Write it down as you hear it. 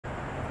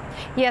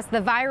Yes,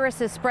 the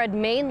virus is spread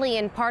mainly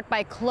in part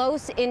by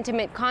close,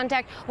 intimate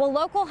contact. Well,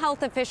 local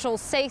health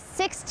officials say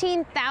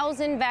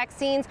 16,000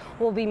 vaccines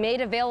will be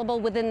made available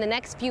within the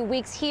next few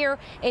weeks here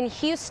in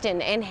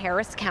Houston and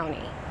Harris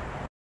County.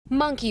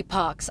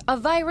 Monkeypox, a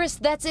virus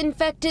that's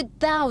infected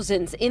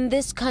thousands in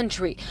this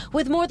country,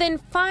 with more than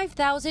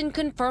 5,000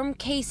 confirmed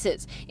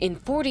cases in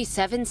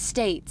 47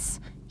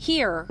 states.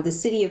 Here, the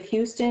city of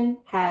Houston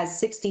has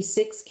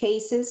 66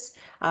 cases,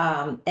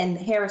 and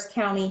Harris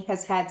County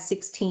has had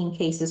 16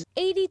 cases.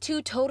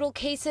 82 total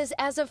cases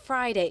as of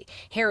Friday.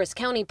 Harris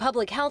County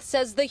Public Health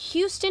says the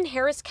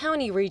Houston-Harris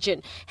County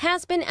region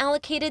has been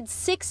allocated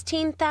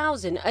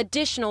 16,000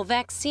 additional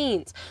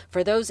vaccines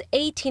for those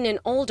 18 and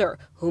older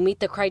who meet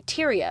the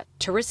criteria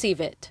to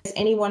receive it.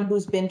 Anyone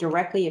who's been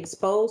directly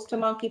exposed to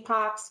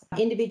monkeypox,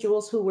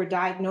 individuals who were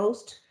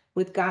diagnosed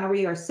with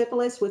gonorrhea or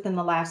syphilis within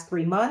the last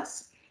 3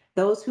 months,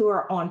 those who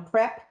are on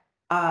PrEP,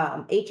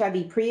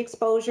 HIV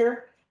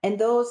pre-exposure, and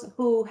those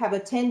who have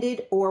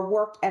attended or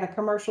worked at a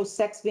commercial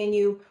sex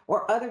venue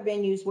or other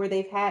venues where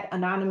they've had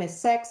anonymous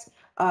sex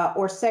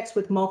or sex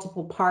with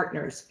multiple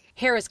partners.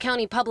 Harris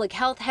County Public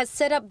Health has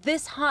set up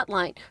this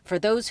hotline for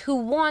those who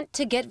want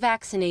to get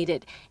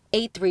vaccinated,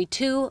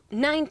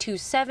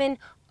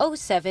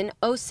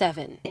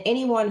 832-927-0707.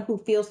 Anyone who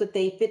feels that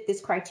they fit this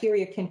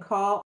criteria can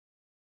call.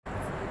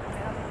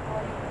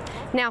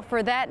 Now,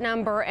 for that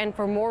number and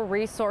for more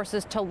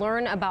resources to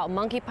learn about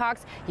monkeypox,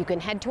 you can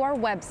head to our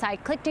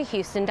website,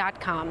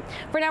 clicktohouston.com.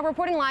 For now,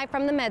 reporting live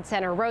from the Med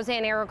Center,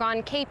 Roseanne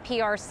Aragon,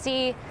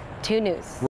 KPRC 2 News.